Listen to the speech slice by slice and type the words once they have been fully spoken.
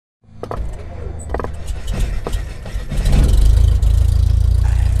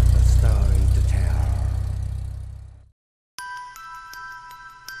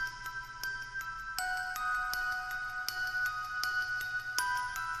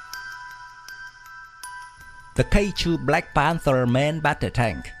The K2 Black Panther main battle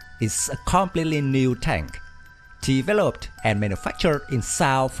tank is a completely new tank, developed and manufactured in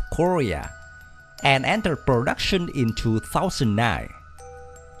South Korea, and entered production in 2009.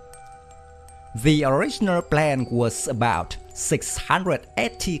 The original plan was about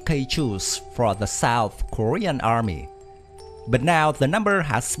 680 K2s for the South Korean Army, but now the number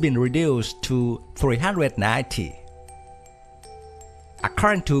has been reduced to 390.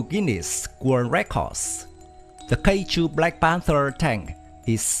 According to Guinness World Records, the K2 Black Panther tank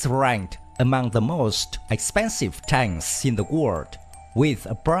is ranked among the most expensive tanks in the world, with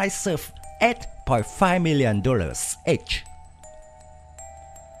a price of $8.5 million each.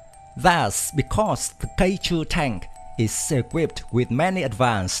 Thus, because the K2 tank is equipped with many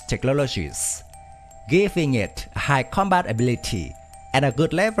advanced technologies, giving it high combat ability and a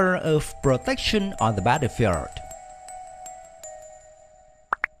good level of protection on the battlefield.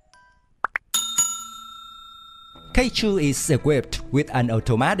 K2 is equipped with an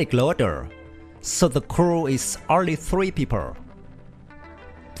automatic loader, so the crew is only 3 people.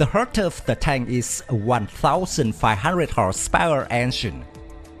 The heart of the tank is a 1,500 horsepower engine,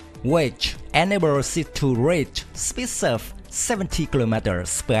 which enables it to reach speeds of 70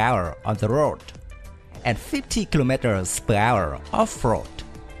 km per hour on the road and 50 km per hour off-road.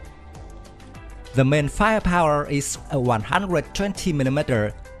 The main firepower is a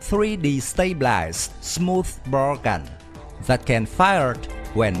 120mm 3D stabilized smooth bore gun that can fire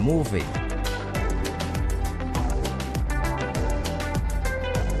when moving.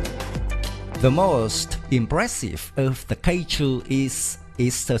 The most impressive of the K2 is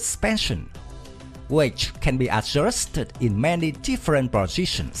its suspension, which can be adjusted in many different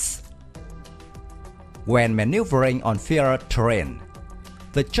positions. When maneuvering on field terrain,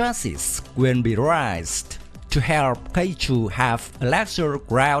 the chassis will be raised to help K2 have a larger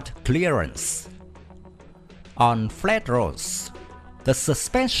ground clearance. On flat roads, the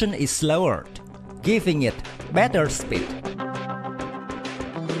suspension is lowered, giving it better speed.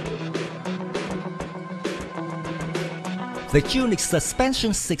 The unique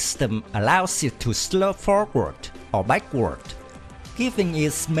suspension system allows it to slow forward or backward, giving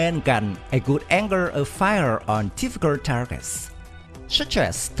its main gun a good angle of fire on difficult targets, such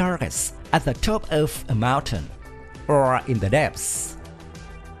as targets at the top of a mountain or in the depths.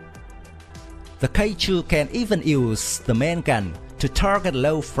 The K2 can even use the main gun to target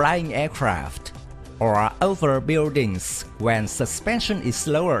low-flying aircraft or over buildings when suspension is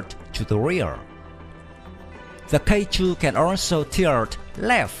lowered to the rear. The K2 can also tilt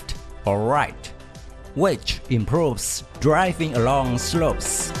left or right, which improves driving along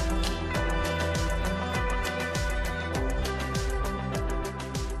slopes.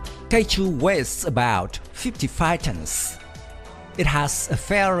 K2 weighs about 55 tons. It has a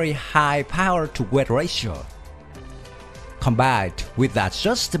very high power-to-weight ratio. Combined with the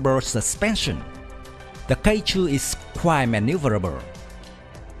adjustable suspension, the K2 is quite maneuverable.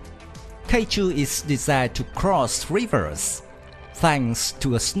 K2 is designed to cross rivers thanks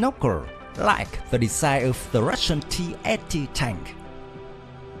to a snorkel like the design of the Russian T-80 tank.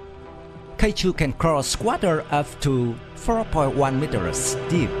 K2 can cross water up to 4.1 meters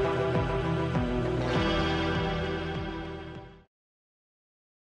deep.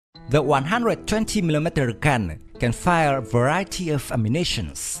 The 120mm gun can fire a variety of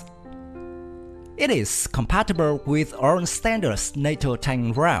ammunitions. It is compatible with all standard NATO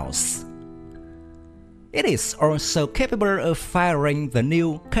tank rounds. It is also capable of firing the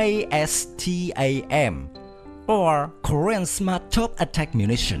new KSTAM, or Korean Smart Top Attack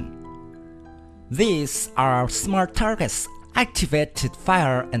munition. These are smart targets activated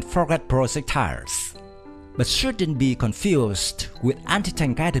fire and forget projectiles, but shouldn't be confused with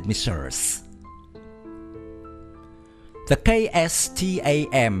anti-tank guided missiles. The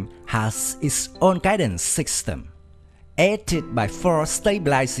KSTAM has its own guidance system, aided by 4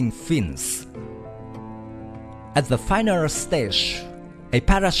 stabilizing fins. At the final stage, a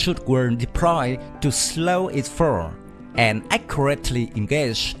parachute will deploy to slow its fall and accurately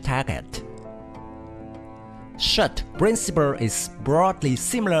engage target. Such principle is broadly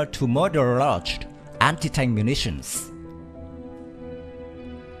similar to model-launched anti-tank munitions.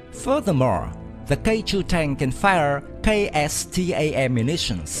 Furthermore, the K2 tank can fire KSTAM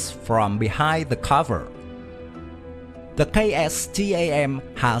munitions from behind the cover. The KSTAM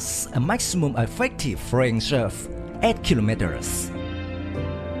has a maximum effective range of 8 kilometers.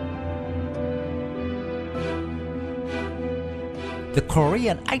 The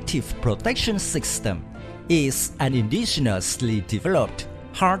Korean Active Protection System is an indigenously developed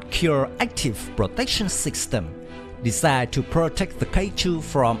hard-core active protection system designed to protect the K2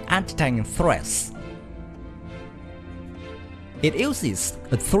 from anti-tank threats. It uses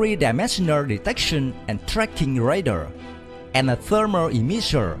a three-dimensional detection and tracking radar and a thermal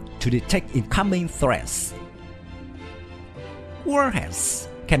emisser to detect incoming threats. Warheads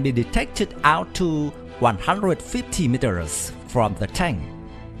can be detected out to 150 meters from the tank,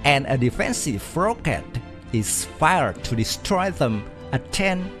 and a defensive rocket is fired to destroy them at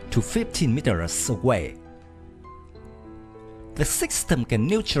 10 to 15 meters away. The system can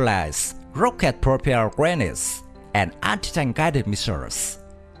neutralize rocket-propelled grenades and anti-tank guided missiles.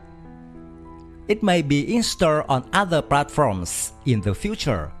 It may be installed on other platforms in the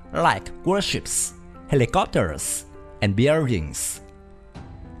future, like warships, helicopters, and buildings.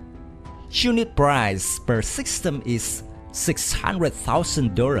 Unit price per system is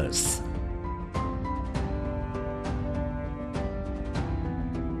 $600,000.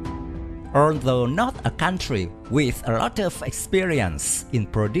 Although not a country with a lot of experience in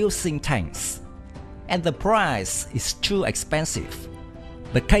producing tanks, and the price is too expensive,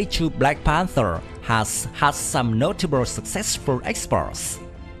 the K2 Black Panther has had some notable successful exports,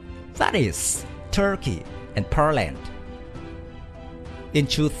 that is, Turkey and Poland. In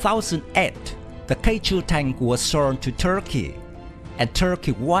 2008, the K2 tank was sold to Turkey, and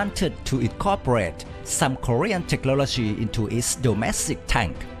Turkey wanted to incorporate some Korean technology into its domestic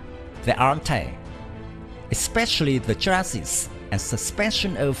tank, the Tran, especially the chassis and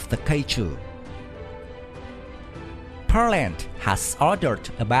suspension of the K2. Poland has ordered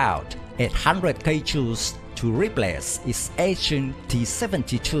about 800 K2s to replace its Asian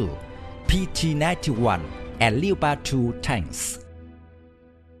T-72, PT-91 and Leopard 2 tanks.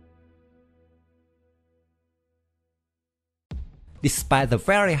 Despite the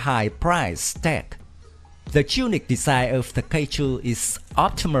very high price tag, the unique design of the K2 is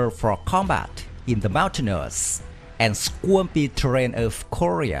optimal for combat in the mountainous and swampy terrain of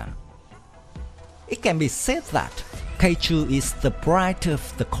Korea. It can be said that K2 is the pride of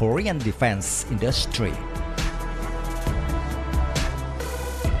the Korean defense industry.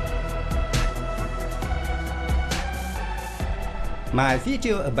 My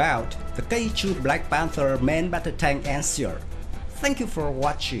video about the K2 Black Panther main battle tank answered. Thank you for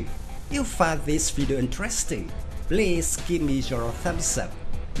watching. If you find this video interesting, please give me your thumbs up.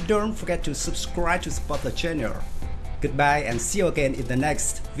 Don't forget to subscribe to support the channel. Goodbye and see you again in the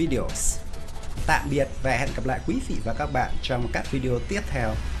next videos. Tạm biệt và hẹn gặp lại quý vị và các bạn trong các video tiếp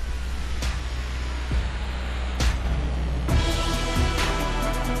theo.